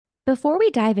Before we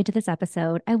dive into this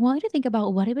episode, I want you to think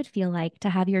about what it would feel like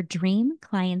to have your dream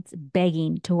clients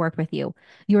begging to work with you.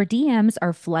 Your DMs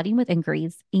are flooding with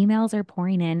inquiries, emails are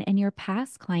pouring in, and your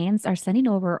past clients are sending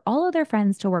over all of their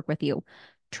friends to work with you.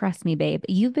 Trust me, babe,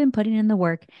 you've been putting in the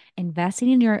work, investing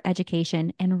in your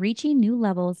education, and reaching new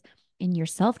levels in your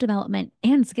self development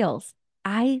and skills.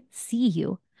 I see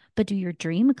you. But do your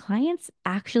dream clients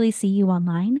actually see you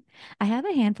online? I have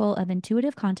a handful of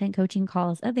intuitive content coaching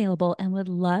calls available and would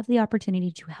love the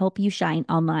opportunity to help you shine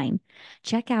online.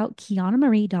 Check out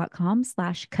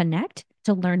kianamarie.com/connect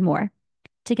to learn more.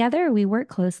 Together, we work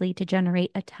closely to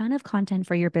generate a ton of content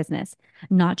for your business,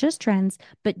 not just trends,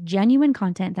 but genuine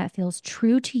content that feels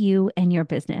true to you and your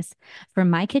business. From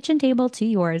my kitchen table to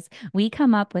yours, we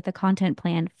come up with a content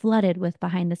plan flooded with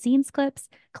behind the scenes clips,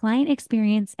 client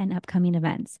experience, and upcoming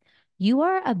events. You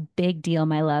are a big deal,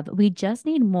 my love. We just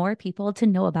need more people to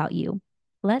know about you.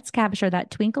 Let's capture that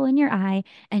twinkle in your eye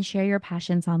and share your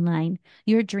passions online.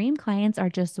 Your dream clients are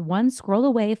just one scroll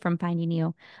away from finding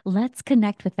you. Let's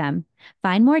connect with them.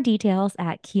 Find more details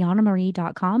at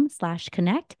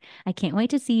kianamarie.com/connect. I can't wait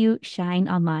to see you shine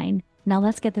online. Now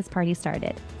let's get this party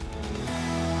started.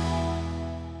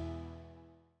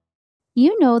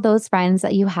 You know those friends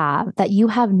that you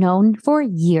have known for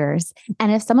years. And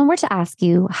if someone were to ask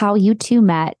you how you two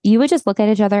met, you would just look at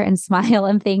each other and smile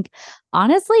and think,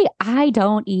 honestly, I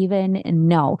don't even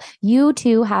know. You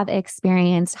two have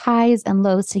experienced highs and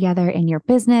lows together in your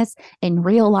business, in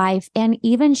real life, and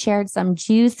even shared some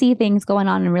juicy things going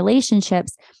on in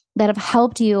relationships that have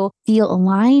helped you feel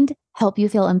aligned, help you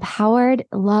feel empowered,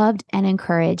 loved, and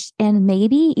encouraged. And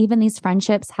maybe even these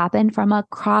friendships happen from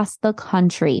across the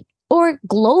country or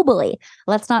globally.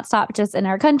 Let's not stop just in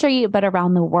our country, but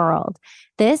around the world.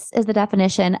 This is the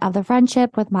definition of the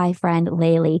friendship with my friend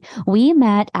Laylee. We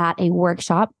met at a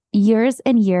workshop years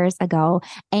and years ago.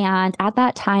 And at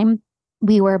that time,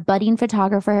 we were budding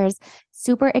photographers,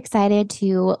 super excited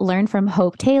to learn from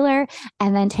Hope Taylor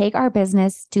and then take our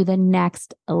business to the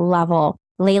next level.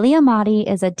 Laylee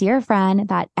Emadi is a dear friend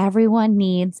that everyone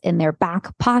needs in their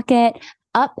back pocket,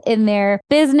 up in their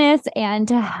business, and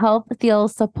to help feel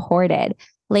supported.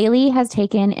 Laylee has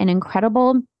taken an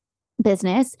incredible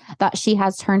business that she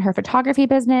has turned her photography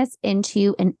business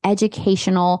into an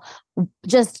educational,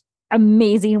 just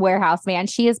amazing warehouse, man.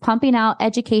 She is pumping out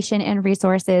education and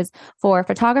resources for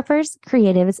photographers,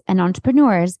 creatives, and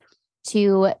entrepreneurs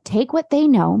to take what they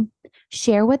know,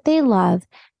 share what they love,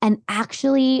 and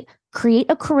actually create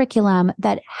a curriculum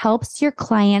that helps your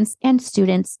clients and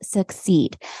students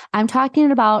succeed. I'm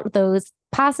talking about those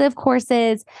passive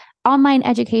courses, online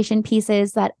education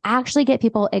pieces that actually get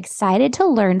people excited to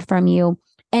learn from you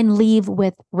and leave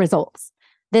with results.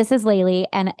 This is Laylee,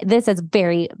 and this is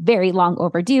very, very long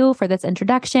overdue for this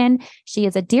introduction. She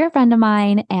is a dear friend of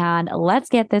mine, and let's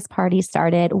get this party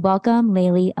started. Welcome,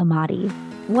 Laylee Emadi.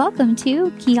 Welcome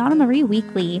to Kiana Marie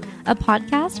Weekly, a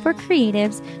podcast for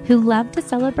creatives who love to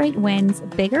celebrate wins,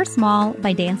 big or small,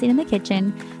 by dancing in the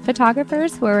kitchen,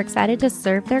 photographers who are excited to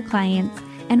serve their clients,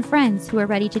 and friends who are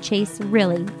ready to chase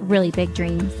really, really big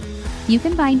dreams. You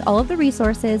can find all of the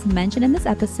resources mentioned in this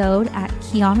episode at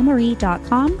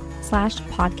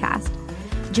kianamarie.com/podcast.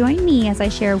 Join me as I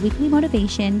share weekly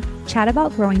motivation, chat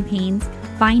about growing pains,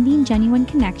 finding genuine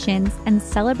connections, and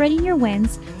celebrating your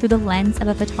wins through the lens of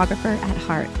a photographer at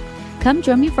heart. Come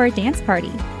join me for a dance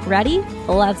party. Ready?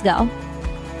 Let's go.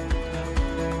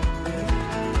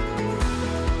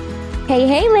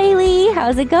 Hey, Laylee,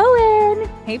 how's it going?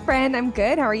 Hey, friend, I'm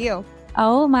good. How are you?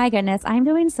 Oh my goodness, I'm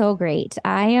doing so great.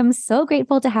 I am so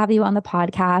grateful to have you on the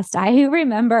podcast. I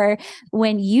remember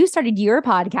when you started your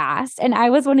podcast and I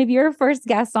was one of your first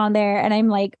guests on there. And I'm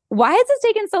like, why has this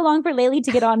taken so long for Laylee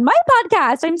to get on my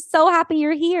podcast? I'm so happy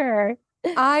you're here.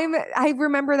 I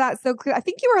remember that so clear. I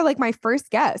think you were like my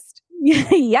first guest.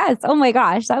 Yes. Oh my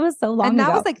gosh. That was so long and that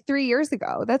ago. was like 3 years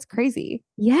ago. That's crazy.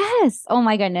 Yes. Oh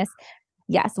my goodness.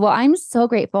 Yes. Well, I'm so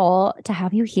grateful to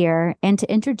have you here and to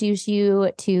introduce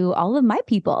you to all of my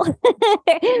people.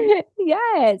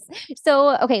 Yes.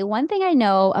 So, okay, one thing I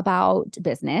know about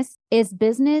business is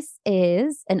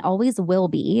and always will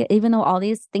be, even though all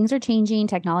these things are changing,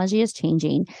 technology is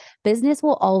changing, business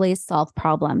will always solve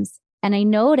problems. And I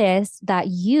noticed that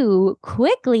you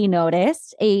quickly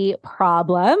noticed a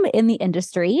problem in the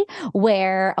industry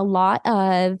where a lot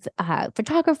of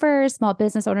photographers, small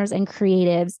business owners, and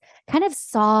creatives kind of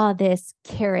saw this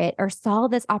carrot or saw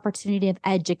this opportunity of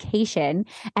education,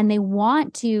 and they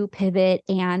want to pivot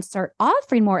and start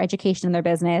offering more education in their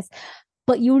business.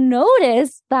 But you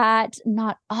notice that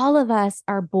not all of us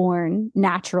are born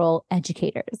natural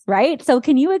educators, right? So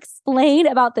can you explain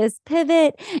about this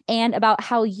pivot and about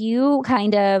how you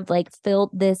kind of like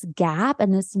filled this gap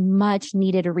and this much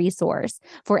needed resource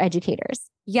for educators?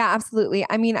 Yeah, absolutely.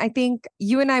 I mean, I think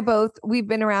you and I both, we've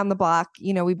been around the block,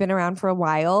 we've been around for a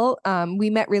while.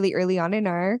 We met really early on in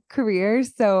our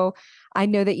careers. So I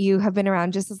know that you have been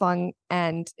around just as long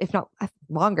and if not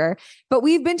longer, but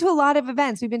we've been to a lot of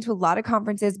events. We've been to a lot of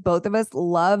conferences. Both of us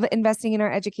love investing in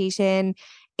our education.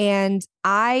 And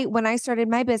when I started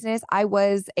my business, I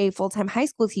was a full-time high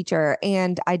school teacher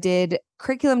and I did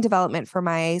curriculum development for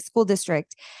my school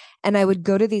district. And I would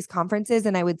go to these conferences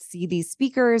and I would see these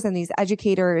speakers and these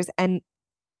educators. And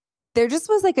there just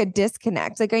was like a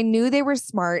disconnect. Like I knew they were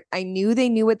smart. I knew they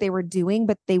knew what they were doing,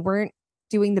 but they weren't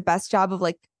doing the best job of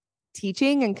like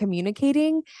teaching and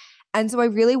communicating. And so I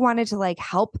really wanted to like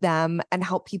help them and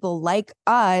help people like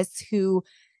us who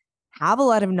have a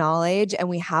lot of knowledge and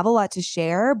we have a lot to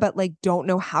share, but like don't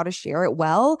know how to share it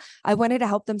well. I wanted to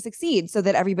help them succeed so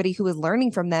that everybody who was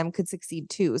learning from them could succeed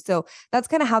too. So that's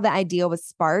kind of how the idea was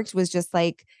sparked, was just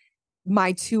like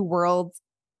my two worlds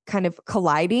kind of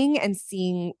colliding and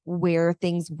seeing where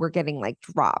things were getting like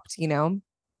dropped, you know?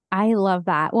 I love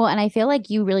that. Well, and I feel like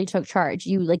you really took charge.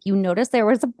 You noticed there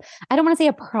was I don't want to say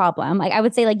a problem. Like I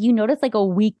would say like you noticed like a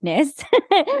weakness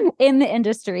in the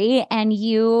industry and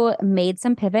you made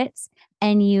some pivots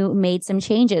and you made some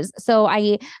changes. So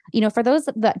for those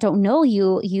that don't know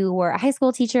you, you were a high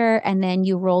school teacher and then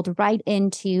you rolled right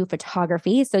into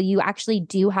photography. So you actually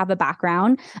do have a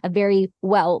background, a very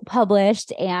well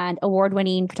published and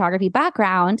award-winning photography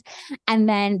background. And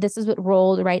then this is what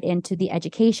rolled right into the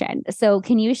education. So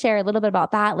can you share a little bit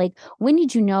about that? Like, when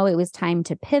did you know it was time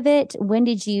to pivot? When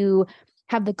did you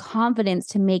have the confidence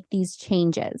to make these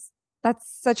changes? That's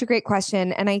such a great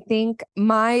question. And I think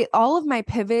all of my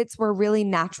pivots were really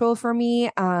natural for me.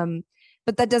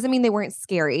 But that doesn't mean they weren't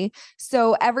scary.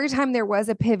 So every time there was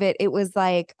a pivot, it was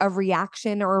like a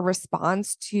reaction or a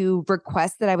response to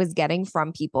requests that I was getting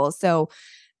from people. So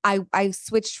I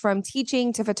switched from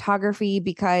teaching to photography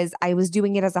because I was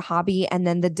doing it as a hobby and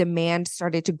then the demand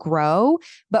started to grow,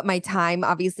 but my time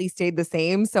obviously stayed the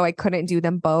same. So I couldn't do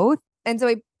them both. And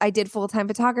so I did full-time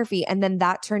photography and then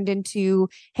that turned into,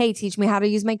 hey, teach me how to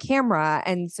use my camera.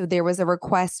 And so there was a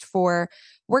request for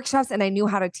workshops and I knew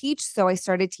how to teach. So I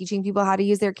started teaching people how to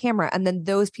use their camera. And then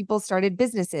those people started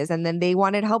businesses and then they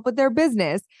wanted help with their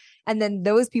business. And then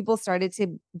those people started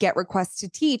to get requests to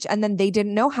teach and then they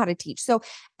didn't know how to teach. So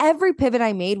every pivot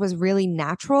I made was really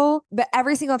natural. But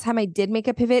every single time I did make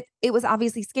a pivot, it was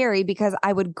obviously scary because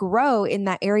I would grow in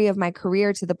that area of my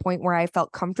career to the point where I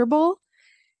felt comfortable.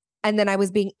 And then I was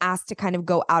being asked to kind of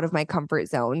go out of my comfort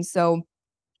zone. So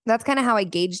that's kind of how I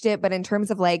gauged it. But in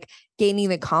terms of like gaining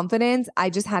the confidence,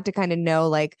 I just had to kind of know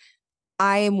like,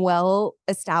 I am well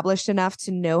established enough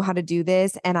to know how to do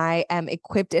this and I am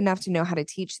equipped enough to know how to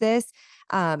teach this.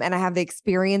 And I have the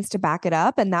experience to back it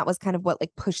up. And that was kind of what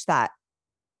like pushed that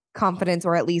confidence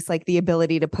or at least like the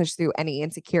ability to push through any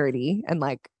insecurity and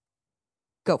like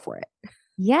go for it.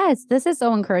 Yes, this is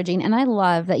so encouraging. And I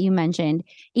love that you mentioned,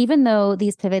 even though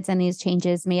these pivots and these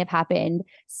changes may have happened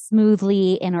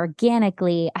smoothly and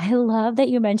organically, I love that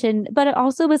you mentioned, but it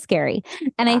also was scary.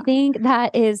 And I Yeah. think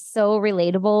that is so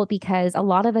relatable because a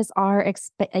lot of us are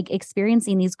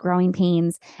experiencing these growing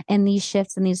pains and these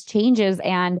shifts and these changes.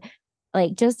 And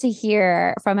like just to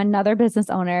hear from another business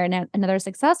owner and another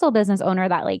successful business owner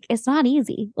that like it's not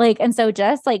easy. Like, and so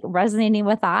just like resonating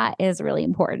with that is really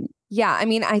important. Yeah. I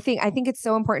mean, I think it's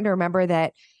so important to remember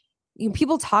that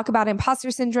people talk about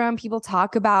imposter syndrome, people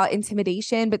talk about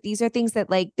intimidation, but these are things that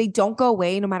like they don't go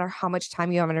away no matter how much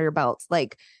time you have under your belt.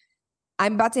 Like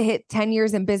I'm about to hit 10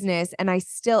 years in business and I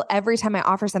still, every time I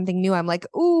offer something new, I'm like,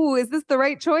 ooh, is this the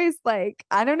right choice? Like,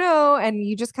 I don't know. And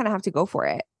you just kind of have to go for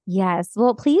it. Yes.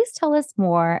 Well, please tell us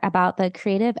more about the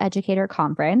Creative Educator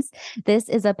Conference. This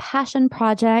is a passion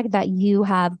project that you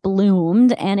have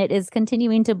bloomed and it is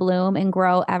continuing to bloom and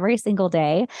grow every single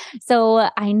day. So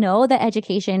I know that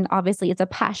education obviously is a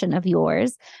passion of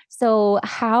yours. So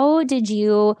how did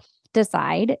you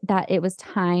decide that it was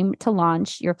time to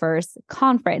launch your first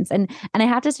conference? And I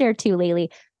have to share too, Laylee,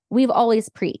 we've always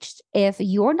preached if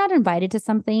you're not invited to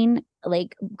something,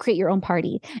 like create your own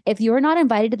party. If you're not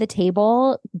invited to the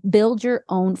table, build your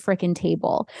own freaking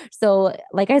table. So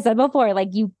like I said before, like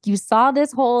you saw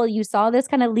this hole, you saw this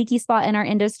kind of leaky spot in our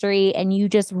industry and you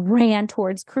just ran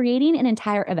towards creating an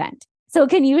entire event. So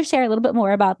can you share a little bit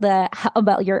more about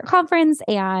about your conference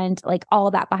and like all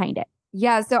of that behind it?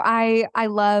 Yeah, so I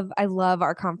love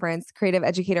our conference, Creative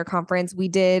Educator Conference. We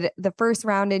did the first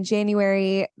round in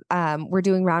January. We're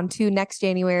doing round 2 next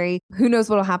January. Who knows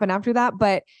what'll happen after that,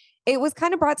 but it was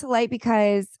kind of brought to life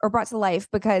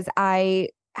because I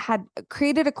had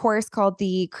created a course called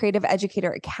the Creative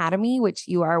Educator Academy, which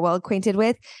you are well acquainted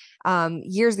with.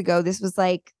 Years ago, this was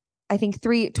like I think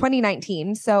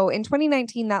 2019. So in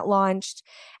 2019 that launched,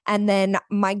 and then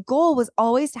my goal was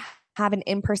always to have an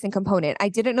in-person component. I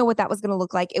didn't know what that was going to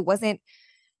look like.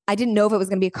 I didn't know if it was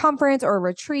going to be a conference or a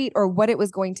retreat or what it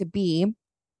was going to be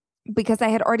because I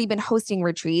had already been hosting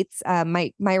retreats.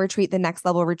 My retreat, the Next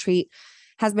Level retreat,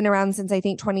 has been around since I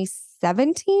think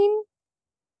 2017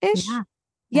 ish. Yeah.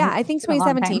 Yeah, It's I think been a long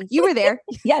time. 2017. You were there.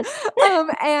 Yes. um,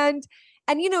 and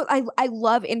and I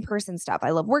love in-person stuff. I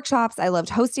love workshops. I loved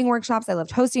hosting workshops. I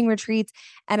loved hosting retreats,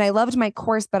 and I loved my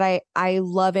course, but I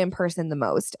love in person the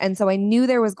most. And so I knew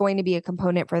there was going to be a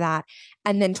component for that.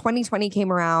 And then 2020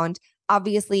 came around.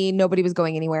 Obviously, nobody was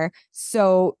going anywhere.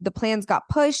 So the plans got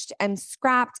pushed and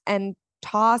scrapped and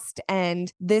tossed.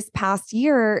 And this past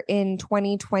year in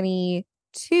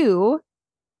 2022,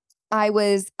 I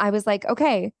was like,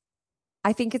 okay,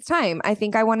 I think it's time. I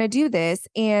think I want to do this.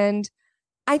 And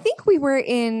I think we were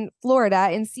in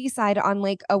Florida in Seaside on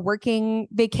like a working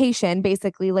vacation,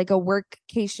 basically like a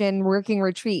workcation, working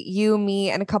retreat, you,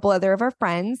 me, and a couple other of our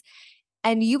friends.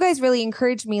 And you guys really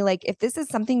encouraged me, like, if this is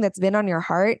something that's been on your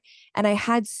heart, and I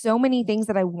had so many things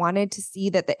that I wanted to see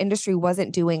that the industry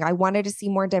wasn't doing. I wanted to see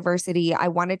more diversity. I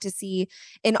wanted to see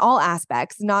in all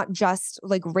aspects, not just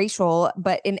like racial,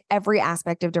 but in every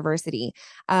aspect of diversity.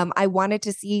 I wanted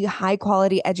to see high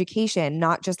quality education,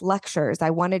 not just lectures.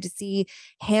 I wanted to see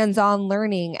hands on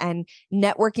learning and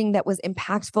networking that was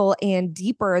impactful and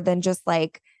deeper than just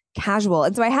like casual.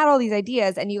 And so I had all these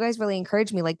ideas, and you guys really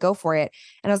encouraged me, like, go for it.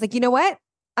 And I was like, you know what?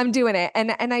 I'm doing it.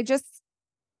 And I just,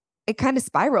 it kind of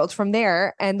spiraled from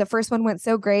there. And the first one went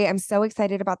so great. I'm so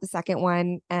excited about the second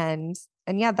one. And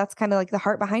yeah, that's kind of like the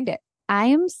heart behind it. I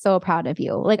am so proud of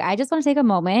you. Like, I just want to take a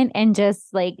moment and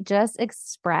just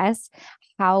express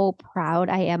how proud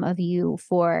I am of you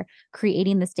for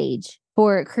creating the stage,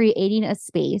 for creating a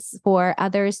space for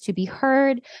others to be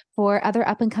heard, for other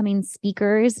up and coming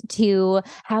speakers to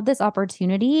have this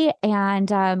opportunity. And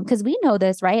because we know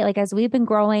this, right? Like, as we've been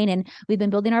growing and we've been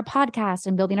building our podcast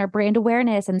and building our brand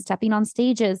awareness and stepping on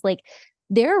stages, like,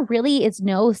 there really is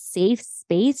no safe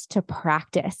space to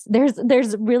practice.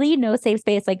 There's really no safe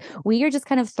space. Like, we are just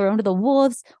kind of thrown to the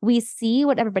wolves. We see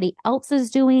what everybody else is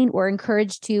doing. We're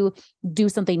encouraged to do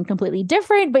something completely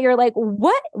different, but you're like,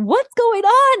 what's going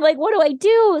on? Like, what do I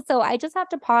do? So I just have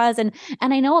to pause. And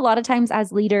I know a lot of times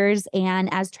as leaders and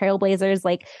as trailblazers,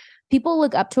 like, people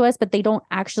look up to us, but they don't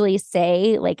actually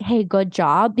say like, hey, good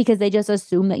job, because they just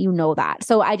assume that you know that.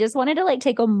 So I just wanted to like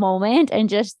take a moment and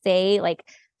just say like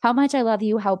how much I love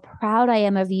you, how proud I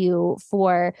am of you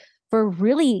for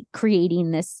really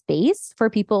creating this space for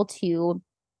people to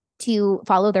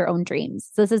follow their own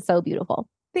dreams. So this is so beautiful.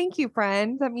 Thank you,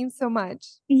 friend. That means so much.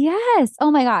 Yes.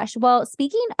 Oh my gosh. Well,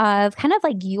 speaking of kind of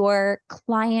like your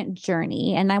client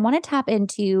journey, and I want to tap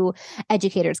into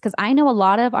educators because I know a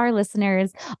lot of our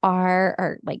listeners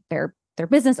are like they're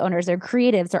business owners, they're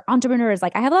creatives, they're entrepreneurs.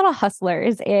 Like, I have a lot of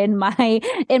hustlers in my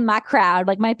crowd.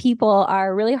 Like, my people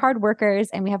are really hard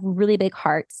workers and we have really big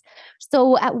hearts.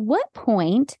 So at what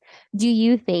point do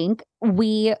you think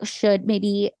we should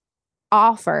maybe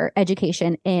offer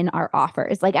education in our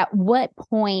offers? Like, at what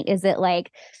point is it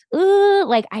like, ooh,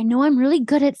 like, I know I'm really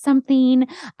good at something.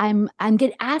 I'm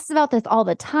getting asked about this all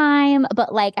the time,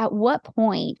 but like, at what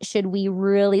point should we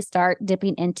really start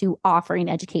dipping into offering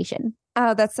education?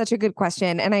 Oh, that's such a good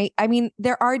question. And I mean,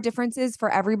 there are differences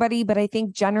for everybody, but I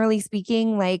think generally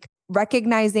speaking, like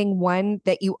recognizing one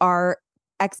that you are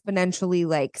exponentially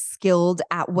like skilled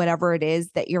at whatever it is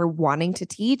that you're wanting to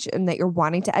teach and that you're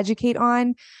wanting to educate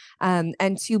on.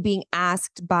 And two, being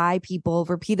asked by people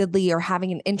repeatedly or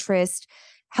having an interest,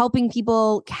 helping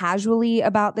people casually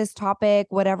about this topic,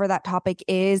 whatever that topic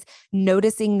is,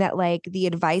 noticing that like the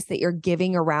advice that you're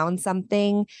giving around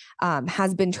something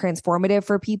has been transformative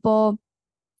for people,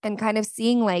 and kind of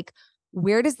seeing like,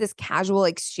 where does this casual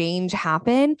exchange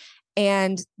happen?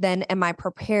 And then am I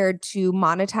prepared to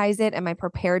monetize it? Am I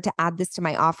prepared to add this to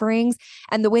my offerings?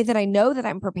 And the way that I know that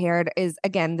I'm prepared is,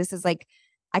 again, this is like,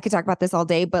 I could talk about this all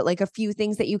day, but like a few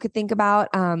things that you could think about.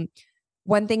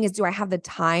 One thing is, do I have the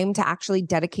time to actually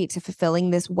dedicate to fulfilling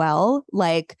this well?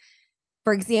 Like,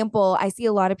 for example, I see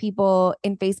a lot of people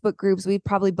in Facebook groups. We've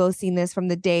probably both seen this from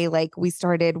the day like we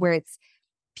started, where it's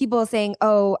people saying,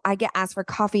 oh, I get asked for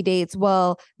coffee dates.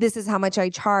 Well, this is how much I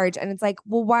charge. And it's like,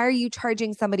 well, why are you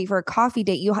charging somebody for a coffee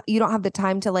date? You don't have the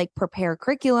time to like prepare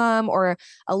curriculum or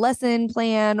a lesson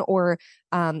plan or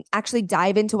actually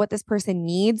dive into what this person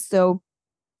needs. So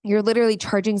you're literally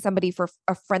charging somebody for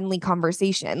a friendly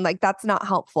conversation. Like that's not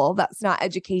helpful. That's not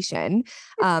education.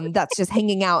 That's just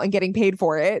hanging out and getting paid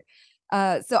for it.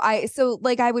 So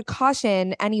like I would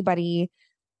caution anybody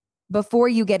before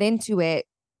you get into it,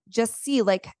 just see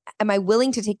like, am I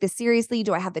willing to take this seriously?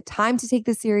 Do I have the time to take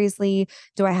this seriously?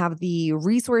 Do I have the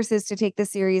resources to take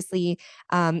this seriously?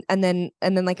 And then,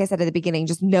 like I said at the beginning,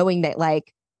 just knowing that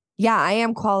like, yeah, I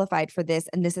am qualified for this.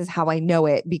 And this is how I know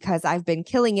it because I've been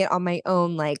killing it on my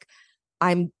own. Like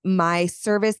my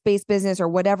service-based business or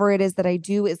whatever it is that I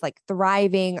do is like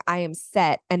thriving. I am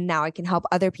set. And now I can help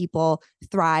other people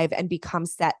thrive and become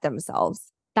set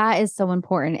themselves. That is so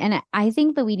important. And I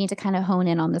think that we need to kind of hone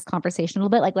in on this conversation a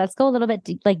little bit. Like, let's go a little bit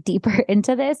deeper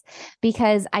into this,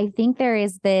 because I think there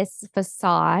is this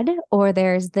facade or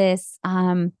there's this,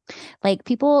 like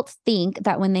people think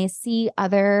that when they see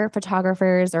other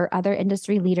photographers or other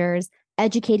industry leaders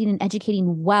educating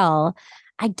well,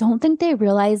 I don't think they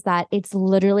realize that it's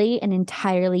literally an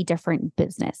entirely different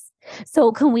business.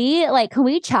 So can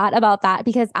we chat about that?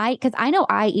 Because I know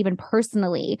I even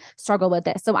personally struggle with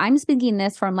this. So I'm speaking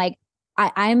this from like,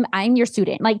 I'm your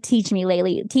student. Like, teach me,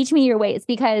 Laylee, teach me your ways,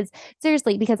 because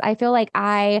seriously, because I feel like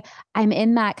I'm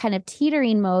in that kind of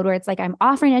teetering mode where it's like, I'm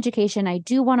offering education. I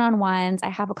do one-on-ones. I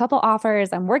have a couple offers.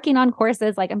 I'm working on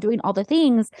courses. Like I'm doing all the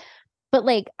things, but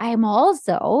like, I'm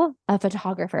also a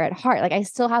photographer at heart. Like I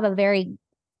still have a very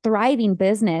thriving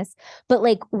business, but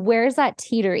like, where's that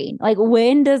teetering? Like,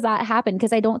 when does that happen?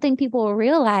 Because I don't think people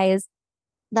realize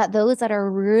that those that are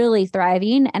really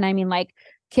thriving, and I mean like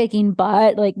kicking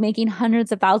butt, like making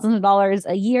hundreds of thousands of dollars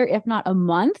a year, if not a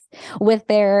month, with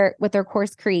their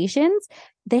course creations,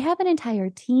 they have an entire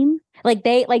team. Like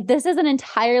this is an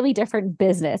entirely different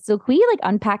business. So can we like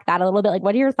unpack that a little bit? Like,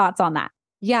 what are your thoughts on that?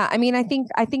 Yeah, I mean, I think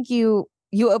you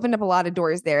opened up a lot of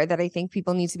doors there that I think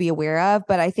people need to be aware of.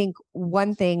 But I think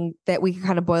one thing that we can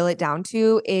kind of boil it down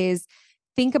to is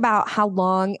think about how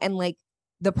long and like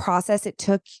the process it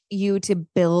took you to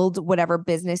build whatever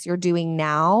business you're doing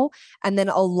now, and then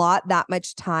allot that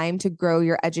much time to grow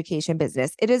your education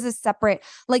business. It is a separate,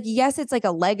 like, yes, it's like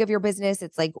a leg of your business.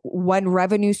 It's like one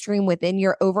revenue stream within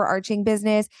your overarching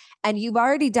business. And you've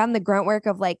already done the grunt work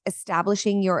of like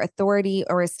establishing your authority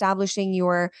or establishing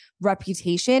your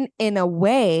reputation in a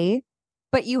way,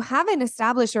 but you haven't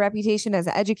established a reputation as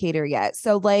an educator yet.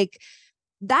 So like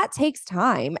that takes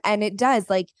time, and it does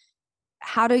like,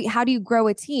 how do you grow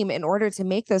a team in order to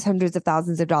make those hundreds of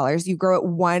thousands of dollars? You grow it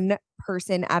one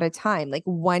person at a time, like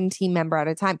one team member at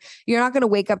a time. You're not going to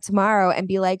wake up tomorrow and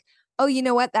be like, oh, you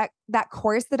know what? That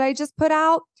course that I just put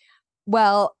out,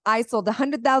 well, I sold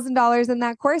 $100,000 in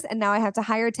that course and now I have to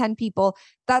hire 10 people.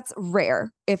 That's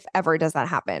rare, if ever does that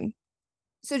happen.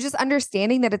 So just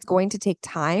understanding that it's going to take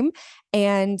time.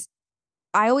 And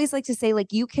I always like to say,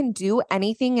 like, you can do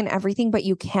anything and everything, but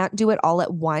you can't do it all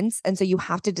at once. And so you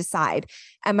have to decide,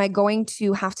 am I going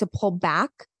to have to pull back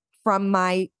from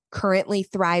my currently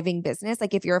thriving business?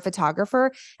 Like if you're a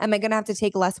photographer, am I going to have to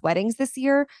take less weddings this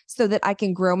year so that I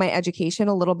can grow my education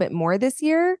a little bit more this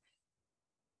year?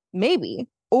 Maybe.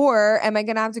 Or am I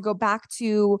going to have to go back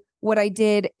to what I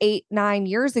did 8-9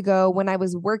 years ago when I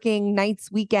was working nights,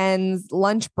 weekends,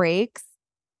 lunch breaks?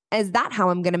 Is that how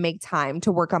I'm going to make time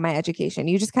to work on my education?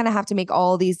 You just kind of have to make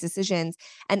all these decisions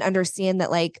and understand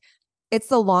that like it's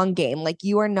the long game. Like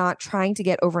you are not trying to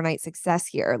get overnight success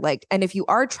here. Like, and if you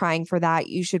are trying for that,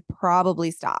 you should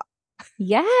probably stop.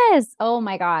 Yes. Oh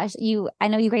my gosh. I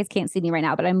know you guys can't see me right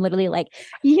now, but I'm literally like,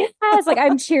 yes, like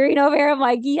I'm cheering over here. I'm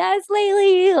like, yes,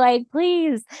 Laylee, like,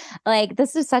 please. Like,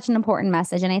 this is such an important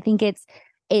message. And I think it's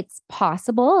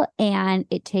possible, and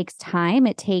it takes time.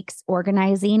 It takes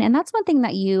organizing. And that's one thing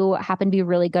that you happen to be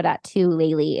really good at too,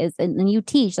 Laylee, is, and you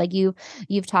teach, like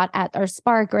you've taught at our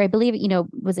Spark, or I believe,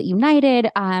 was it United?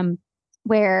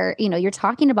 Where, you're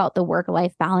talking about the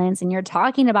work-life balance, and you're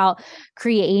talking about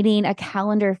creating a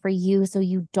calendar for you so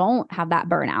you don't have that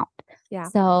burnout. Yeah.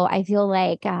 So I feel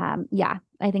like, yeah,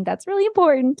 I think that's really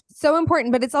important. So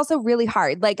important, but it's also really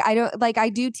hard. Like I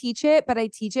do teach it, but I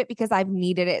teach it because I've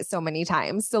needed it so many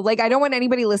times. So like, I don't want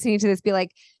anybody listening to this be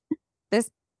like, this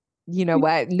you know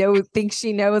what, no, thinks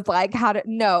she knows like how to,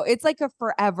 no, it's like a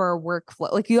forever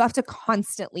workflow. Like you have to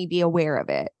constantly be aware of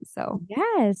it. So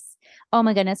Yes. Oh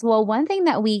my goodness. Well, one thing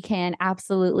that we can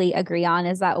absolutely agree on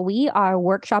is that we are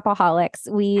workshopaholics.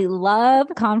 We love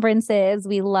conferences.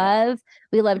 We love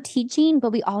teaching,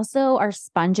 but we also are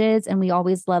sponges and we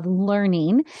always love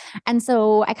learning. And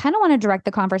so I kind of want to direct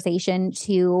the conversation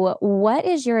to what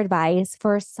is your advice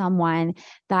for someone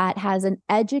that has an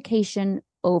education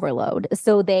overload?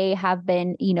 So they have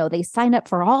been, they sign up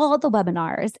for all the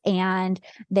webinars and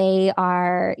they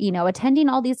are, attending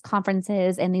all these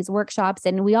conferences and these workshops.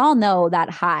 And we all know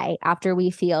that high after we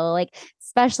feel like,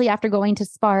 especially after going to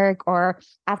Spark or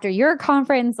after your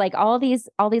conference, like all these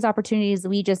opportunities,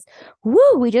 we just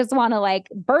want to like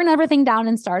burn everything down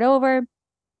and start over.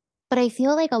 But I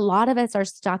feel like a lot of us are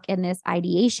stuck in this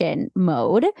ideation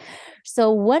mode.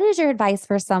 So, what is your advice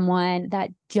for someone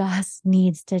that just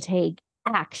needs to take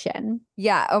action?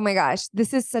 yeah. Oh my gosh.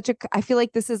 I feel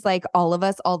like this is like all of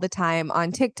us all the time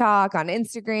on TikTok, on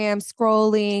Instagram,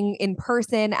 scrolling in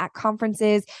person at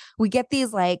conferences. We get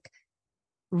these like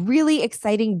really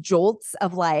exciting jolts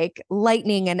of like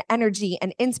lightning and energy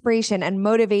and inspiration and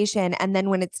motivation. And then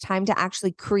when it's time to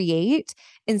actually create,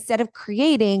 instead of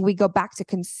creating, we go back to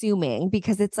consuming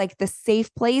because it's like the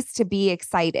safe place to be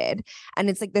excited and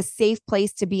it's like the safe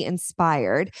place to be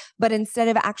inspired. But instead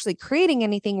of actually creating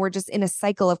anything, we're just in a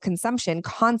cycle of consumption,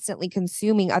 constantly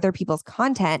consuming other people's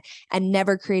content and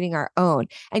never creating our own.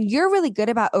 And you're really good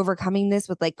about overcoming this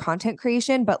with like content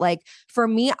creation. But like for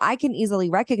me, I can easily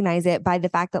recognize it by the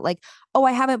fact that like, oh,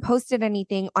 I haven't posted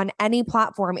anything on any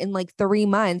platform in like 3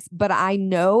 months, but I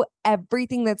know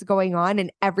everything that's going on in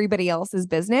everybody else's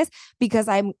business because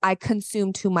I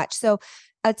consume too much. So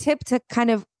a tip to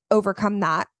kind of overcome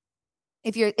that,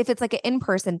 if it's like an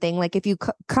in-person thing, like if you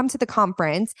come to the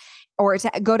conference or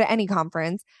to go to any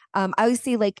conference, I always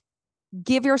say like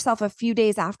give yourself a few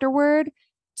days afterward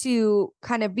to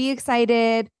kind of be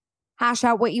excited, hash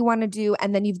out what you want to do,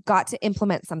 and then you've got to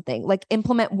implement something. Like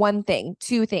implement one thing,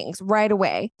 two things right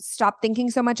away. Stop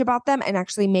thinking so much about them and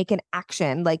actually make an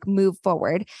action, like move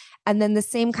forward. And then the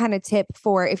same kind of tip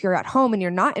for if you're at home and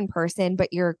you're not in person,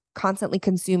 but you're constantly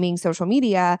consuming social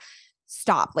media,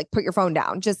 stop, like put your phone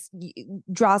down, just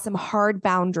draw some hard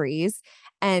boundaries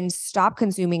and stop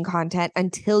consuming content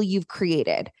until you've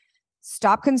created.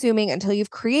 Stop consuming until you've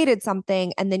created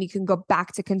something, and then you can go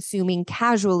back to consuming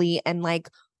casually and like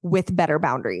with better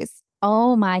boundaries.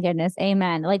 Oh my goodness.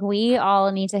 Amen. Like we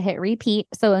all need to hit repeat.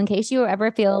 So in case you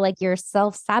ever feel like you're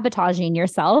self-sabotaging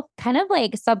yourself, kind of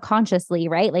like subconsciously,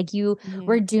 right? Like you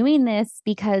were doing this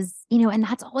because, and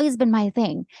that's always been my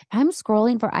thing. I'm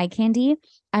scrolling for eye candy.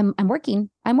 I'm working.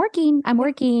 And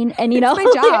It's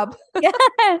my job.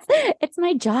 yes, it's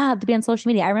my job to be on social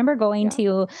media. I remember going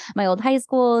to my old high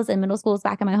schools and middle schools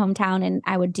back in my hometown, and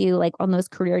I would do like on those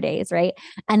career days, right?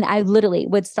 And I literally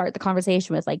would start the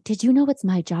conversation with like, did you know it's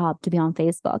my job to be on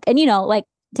Facebook? And like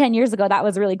 10 years ago, that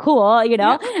was really cool,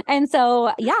 Yeah. And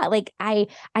so, like I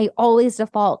always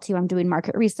default to I'm doing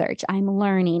market research. I'm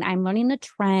learning the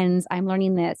trends. I'm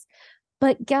learning this.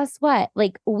 But guess what?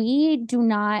 Like we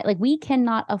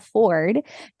cannot afford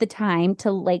the time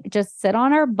to like just sit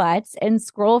on our butts and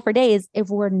scroll for days if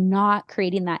we're not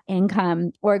creating that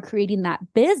income or creating that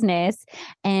business.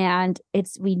 And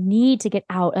we need to get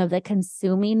out of the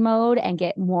consuming mode and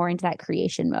get more into that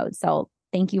creation mode. So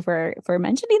thank you for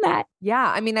mentioning that.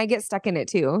 Yeah. I mean, I get stuck in it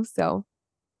too. So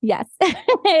yes,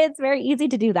 it's very easy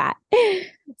to do that.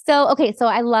 So, okay. So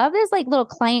I love this like little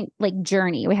client like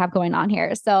journey we have going on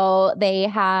here. So they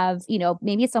have,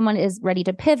 maybe someone is ready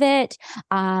to pivot.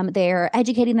 They're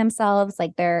educating themselves,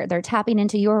 like they're tapping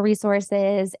into your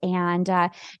resources. And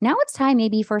now it's time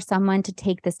maybe for someone to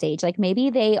take the stage. Like maybe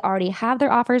they already have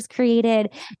their offers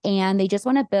created and they just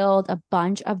want to build a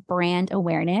bunch of brand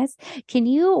awareness. Can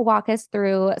you walk us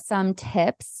through some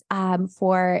tips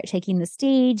for taking the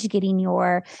stage, getting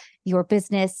your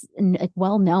business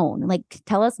well known? Like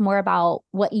tell us more about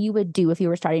what you would do if you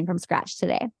were starting from scratch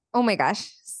today. Oh my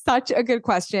gosh, such a good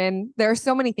question. There are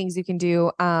so many things you can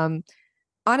do.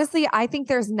 Honestly, I think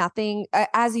there's nothing,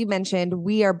 as you mentioned,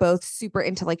 we are both super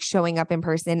into like showing up in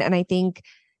person. And I think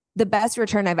the best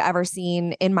return I've ever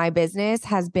seen in my business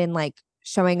has been like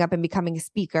showing up and becoming a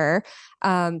speaker,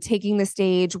 taking the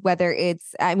stage, whether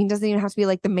it's, doesn't even have to be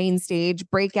like the main stage,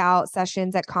 breakout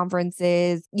sessions at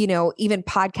conferences, even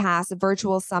podcasts,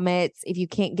 virtual summits. If you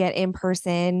can't get in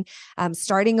person,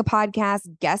 starting a podcast,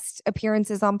 guest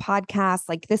appearances on podcasts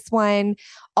like this one,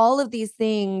 all of these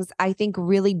things I think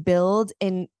really build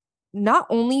in not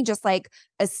only just like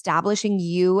establishing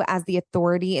you as the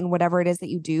authority in whatever it is that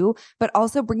you do, but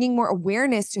also bringing more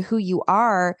awareness to who you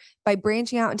are by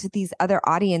branching out into these other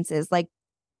audiences. Like,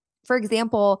 for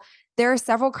example, there are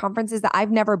several conferences that I've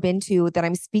never been to that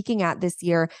I'm speaking at this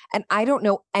year, and I don't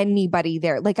know anybody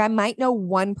there. Like, I might know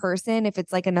one person if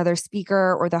it's like another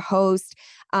speaker or the host,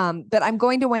 but I'm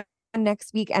going to one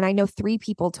next week and I know 3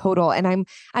 people total. And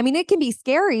I mean, it can be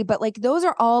scary, but like those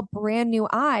are all brand new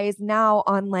eyes now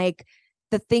on like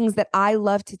the things that I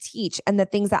love to teach and the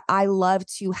things that I love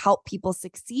to help people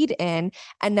succeed in.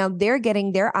 And now they're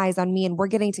getting their eyes on me and we're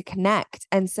getting to connect.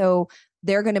 And so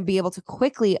they're going to be able to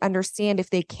quickly understand if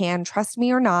they can trust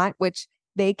me or not, which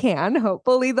they can.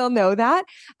 Hopefully they'll know that.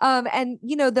 And,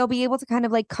 you know, they'll be able to kind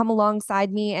of like come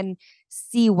alongside me and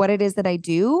see what it is that I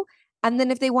do. And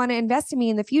then if they want to invest in me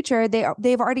in the future,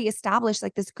 they've already established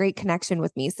like this great connection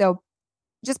with me. So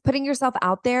just putting yourself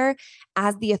out there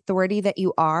as the authority that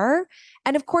you are.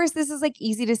 And of course, this is like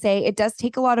easy to say. It does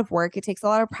take a lot of work. It takes a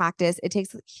lot of practice. It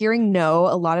takes hearing no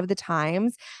a lot of the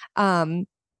times. I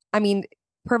mean,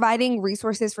 providing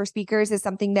resources for speakers is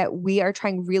something that we are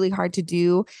trying really hard to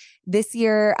do this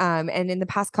year and in the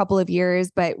past couple of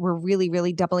years, but we're really,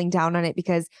 really doubling down on it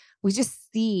because we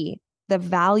just see the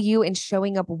value in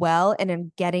showing up well and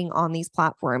in getting on these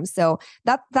platforms. So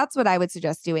that's what I would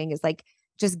suggest doing is like,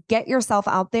 just get yourself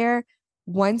out there.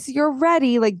 Once you're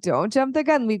ready, like don't jump the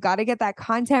gun. We've got to get that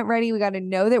content ready. We got to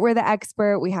know that we're the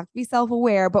expert. We have to be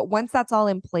self-aware. But once that's all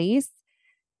in place,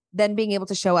 then being able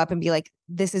to show up and be like,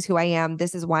 this is who I am.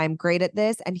 This is why I'm great at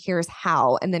this. And here's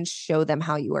how, and then show them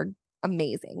how you are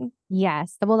amazing.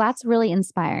 Yes. Well, that's really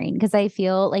inspiring because I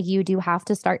feel like you do have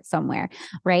to start somewhere,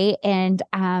 right? And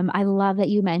I love that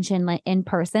you mentioned like in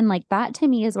person, like that to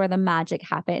me is where the magic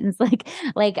happens.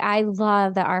 Like I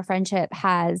love that our friendship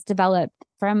has developed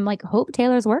from like Hope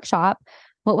Taylor's workshop.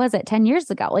 What was it, 10 years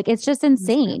ago? Like, it's just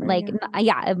insane. Like,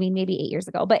 yeah, I mean, maybe 8 years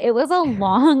ago, but it was a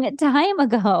long time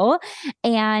ago.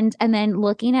 And then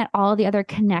looking at all the other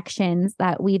connections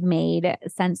that we've made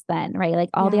since then, right?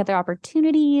 Like all the other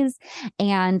opportunities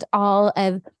and all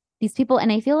of these people.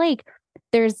 And I feel like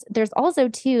there's also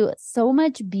too so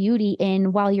much beauty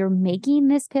in while you're making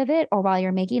this pivot or while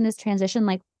you're making this transition,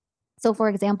 like, so for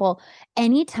example,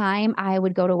 anytime I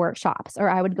would go to workshops or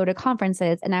I would go to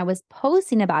conferences and I was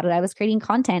posting about it, I was creating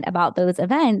content about those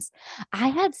events, I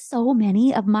had so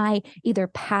many of my either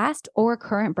past or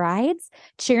current brides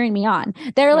cheering me on.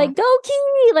 They're like, go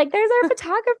Key, like there's our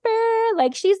photographer,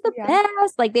 like she's the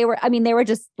best. Like they were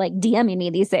just like DMing me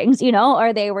these things, you know,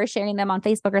 or they were sharing them on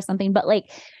Facebook or something. But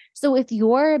like, so if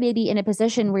you're maybe in a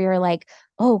position where you're like,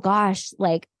 oh gosh,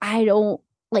 like I don't,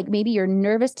 like maybe you're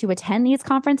nervous to attend these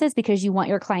conferences because you want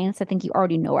your clients to think you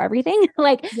already know everything.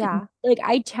 Like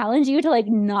I challenge you to like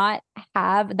not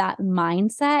have that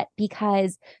mindset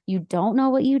because you don't know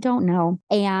what you don't know.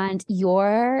 And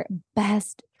your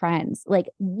best friends, like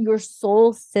your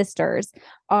soul sisters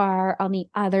are on the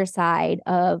other side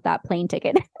of that plane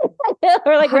ticket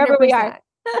or like 100%. Wherever we are.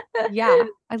 Yeah.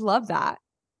 I love that.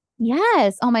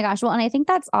 Yes. Oh my gosh. Well, and I think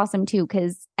that's awesome too,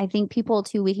 because I think people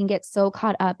too, we can get so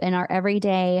caught up in our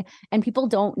everyday and people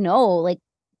don't know like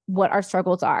what our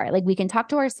struggles are. Like we can talk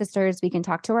to our sisters, we can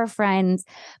talk to our friends,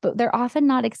 but they're often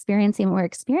not experiencing what we're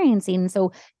experiencing.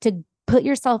 So to put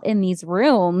yourself in these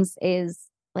rooms is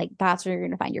like, that's where you're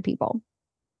going to find your people.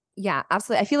 Yeah,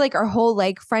 absolutely. I feel like our whole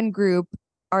like friend group,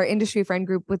 our industry friend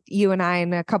group with you and I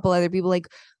and a couple other people, like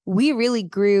we really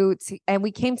grew and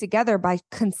we came together by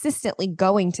consistently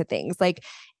going to things. Like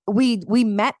we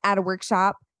met at a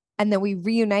workshop and then we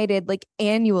reunited like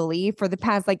annually for the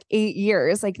past like 8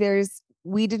 years. Like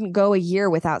we didn't go a year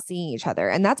without seeing each other.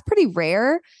 And that's pretty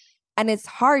rare. And it's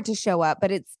hard to show up,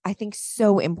 but it's, I think,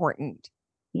 so important.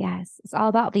 Yes, it's all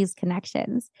about these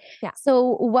connections. Yeah.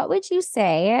 So what would you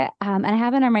say, and I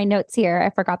have it on my notes here, I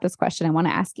forgot this question I want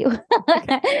to ask you.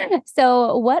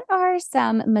 So what are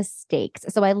some mistakes?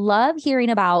 So I love hearing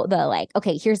about the like,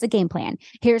 okay, here's the game plan.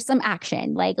 Here's some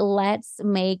action. Like, let's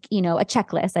make, a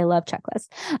checklist. I love checklists.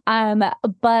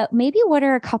 But maybe what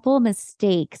are a couple of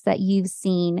mistakes that you've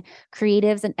seen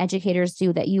creatives and educators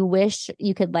do that you wish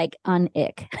you could like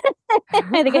unick? I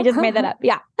think I just made that up.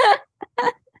 Yeah.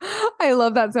 I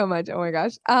love that so much. Oh my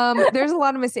gosh. There's a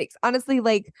lot of mistakes. Honestly,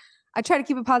 like I try to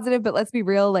keep it positive, but let's be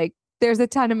real. Like there's a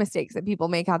ton of mistakes that people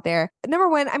make out there. Number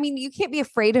one, I mean, you can't be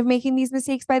afraid of making these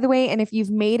mistakes, by the way. And if you've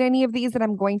made any of these that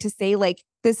I'm going to say, like,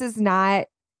 this is not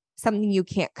something you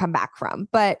can't come back from.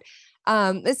 But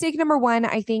mistake number one,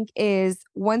 I think, is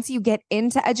once you get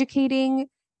into educating,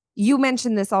 you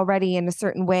mentioned this already in a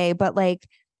certain way, but like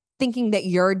thinking that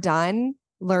you're done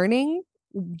learning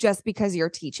just because you're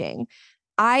teaching.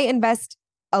 I invest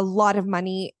a lot of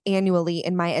money annually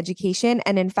in my education.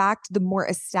 And in fact, the more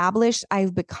established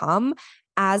I've become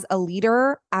as a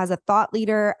leader, as a thought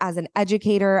leader, as an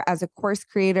educator, as a course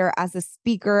creator, as a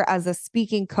speaker, as a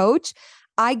speaking coach,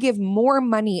 I give more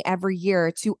money every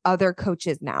year to other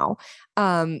coaches now,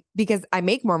 because I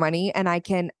make more money and I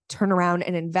can turn around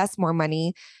and invest more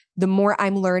money. The more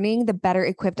I'm learning, the better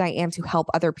equipped I am to help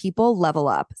other people level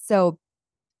up. So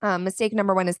mistake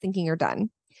number one is thinking you're done.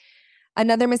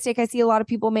 Another mistake I see a lot of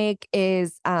people make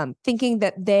is thinking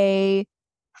that they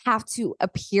have to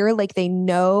appear like they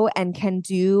know and can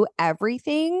do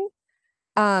everything.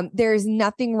 There's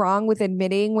nothing wrong with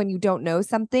admitting when you don't know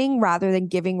something rather than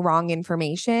giving wrong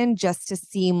information just to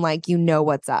seem like you know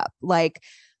what's up. Like,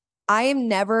 I am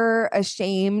never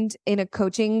ashamed in a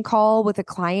coaching call with a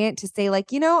client to say, like,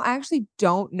 I actually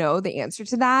don't know the answer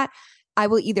to that. I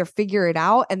will either figure it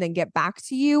out and then get back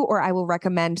to you, or I will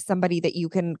recommend somebody that you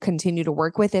can continue to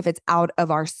work with if it's out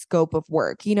of our scope of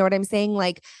work. You know what I'm saying?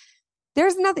 Like,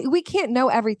 there's nothing, we can't know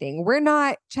everything. We're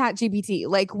not Chat GPT.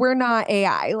 Like, we're not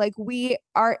AI. Like, we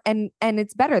are, and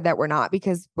it's better that we're not,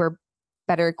 because we're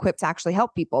better equipped to actually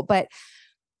help people. But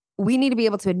we need to be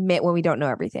able to admit when we don't know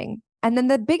everything. And then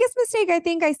the biggest mistake I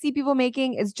think I see people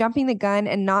making is jumping the gun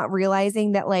and not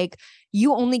realizing that, like,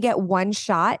 you only get one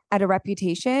shot at a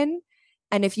reputation.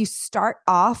 And if you start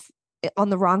off on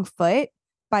the wrong foot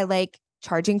by like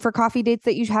charging for coffee dates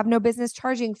that you have no business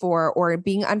charging for, or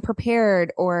being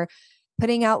unprepared, or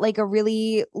putting out like a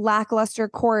really lackluster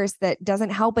course that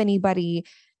doesn't help anybody,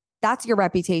 that's your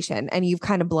reputation and you've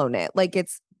kind of blown it. Like,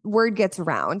 it's, word gets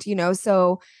around,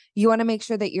 so you want to make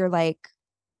sure that you're like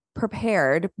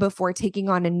prepared before taking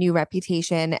on a new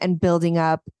reputation and building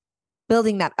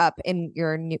that up in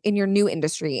your new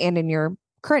industry and in your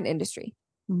current industry.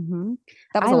 Mm-hmm.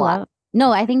 That was a lot.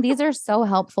 No, I think these are so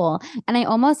helpful. And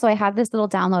so I had this little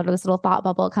download or this little thought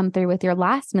bubble come through with your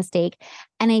last mistake.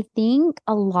 And I think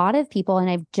a lot of people,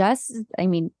 and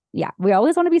yeah, we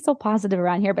always want to be so positive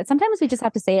around here, but sometimes we just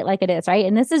have to say it like it is, right?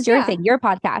 And this is your thing, your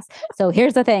podcast. So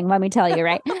here's the thing, let me tell you,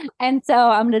 right? And so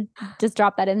I'm going to just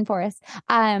drop that in for us.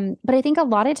 But I think a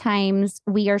lot of times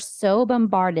we are so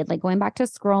bombarded, like going back to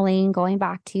scrolling, going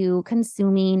back to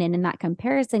consuming, and in that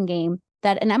comparison game,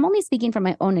 and I'm only speaking from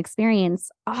my own experience,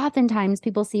 oftentimes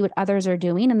people see what others are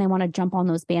doing and they want to jump on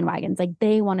those bandwagons. Like,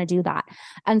 they want to do that.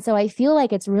 And so I feel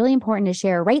like it's really important to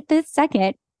share right this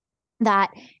second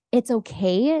that it's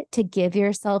okay to give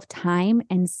yourself time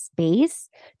and space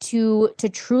to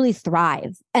truly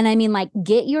thrive. And I mean, like,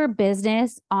 get your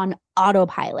business on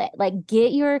autopilot, like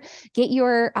get your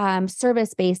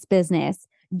service-based business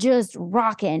just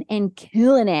rocking and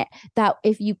killing it.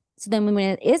 So then when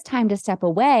it is time to step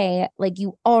away, like,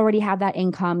 you already have that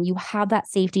income, you have that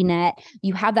safety net,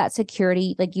 you have that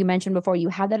security, like you mentioned before, you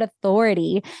have that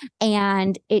authority,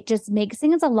 and it just makes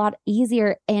things a lot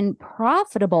easier and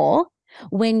profitable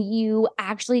when you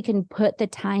actually can put the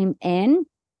time in,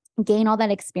 gain all that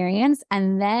experience,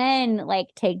 and then like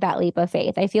take that leap of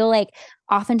faith. I feel like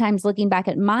oftentimes looking back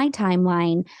at my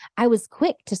timeline, I was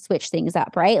quick to switch things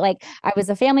up, right? Like, I was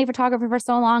a family photographer for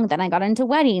so long, then I got into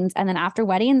weddings. And then after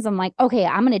weddings, I'm like, okay,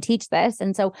 I'm going to teach this.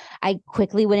 And so I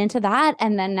quickly went into that.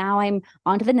 And then now I'm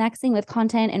on to the next thing with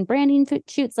content and branding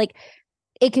shoots. Like,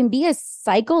 it can be a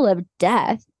cycle of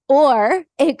death, or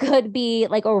it could be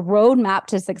like a roadmap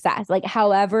to success, like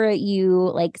however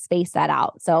you like space that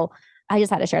out. So I just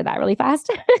had to share that really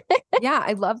fast. Yeah,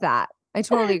 I love that. I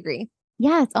totally agree.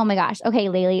 Yes. Oh my gosh. Okay,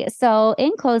 Laylee. So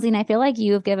in closing, I feel like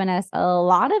you've given us a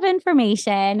lot of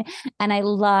information, and I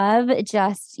love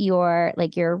just your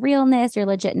realness, your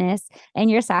legitness, and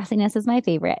your sassiness is my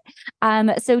favorite.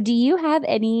 So do you have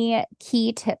any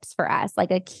key tips for us,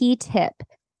 like a key tip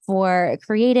for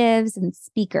creatives and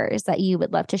speakers that you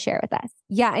would love to share with us?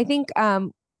 Yeah, I think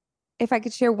if I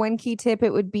could share one key tip,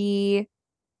 it would be,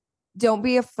 don't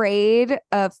be afraid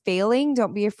of failing.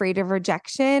 Don't be afraid of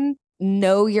rejection.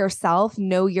 Know yourself,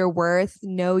 know your worth,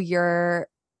 know your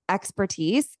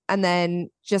expertise, and then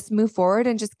just move forward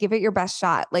and just give it your best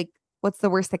shot. Like, what's the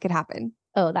worst that could happen?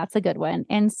 Oh, that's a good one.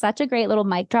 And such a great little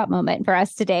mic drop moment for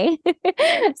us today.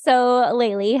 So,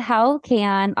 Laylee, how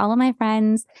can all of my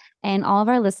friends and all of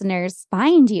our listeners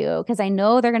find you? Because I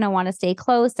know they're going to want to stay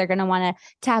close. They're going to want to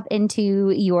tap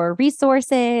into your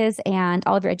resources and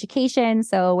all of your education.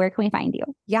 So where can we find you?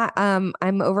 Yeah,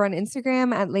 I'm over on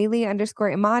Instagram at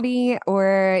Laylee_Emadi,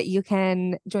 or you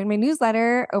can join my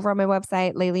newsletter over on my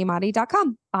website,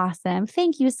 LayleeEmadi.com. Awesome.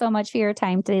 Thank you so much for your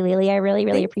time today, Laylee. I really,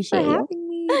 really appreciate you. Having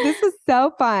me. This was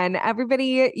so fun.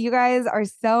 Everybody, you guys are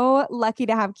so lucky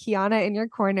to have Kiana in your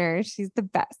corner. She's the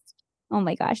best. Oh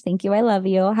my gosh. Thank you. I love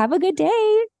you. Have a good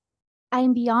day. I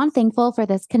am beyond thankful for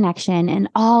this connection and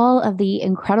all of the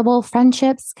incredible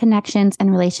friendships, connections,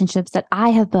 and relationships that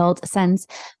I have built since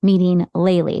meeting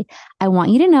Laylee. I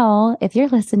want you to know, if you're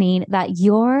listening, that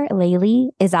your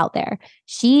Laylee is out there.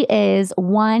 She is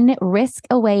one risk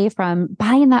away from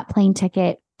buying that plane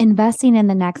ticket, investing in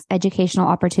the next educational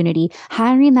opportunity,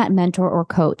 hiring that mentor or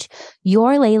coach.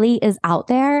 Your Laylee is out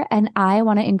there, and I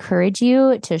want to encourage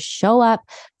you to show up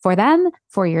for them,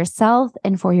 for yourself,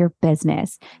 and for your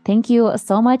business. Thank you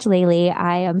so much, Laylee.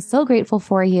 I am so grateful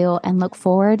for you and look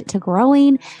forward to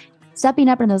growing, stepping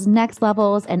up in those next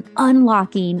levels, and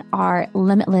unlocking our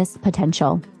limitless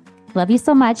potential. Love you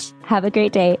so much. Have a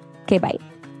great day. Okay, bye.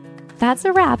 That's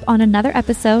a wrap on another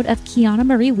episode of Kiana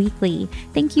Marie Weekly.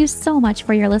 Thank you so much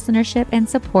for your listenership and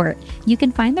support. You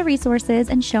can find the resources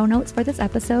and show notes for this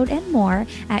episode and more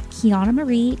at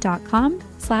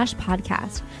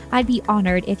kianamarie.com/podcast. I'd be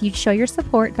honored if you'd show your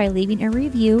support by leaving a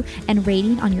review and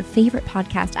rating on your favorite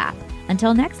podcast app.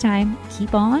 Until next time,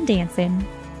 keep on dancing.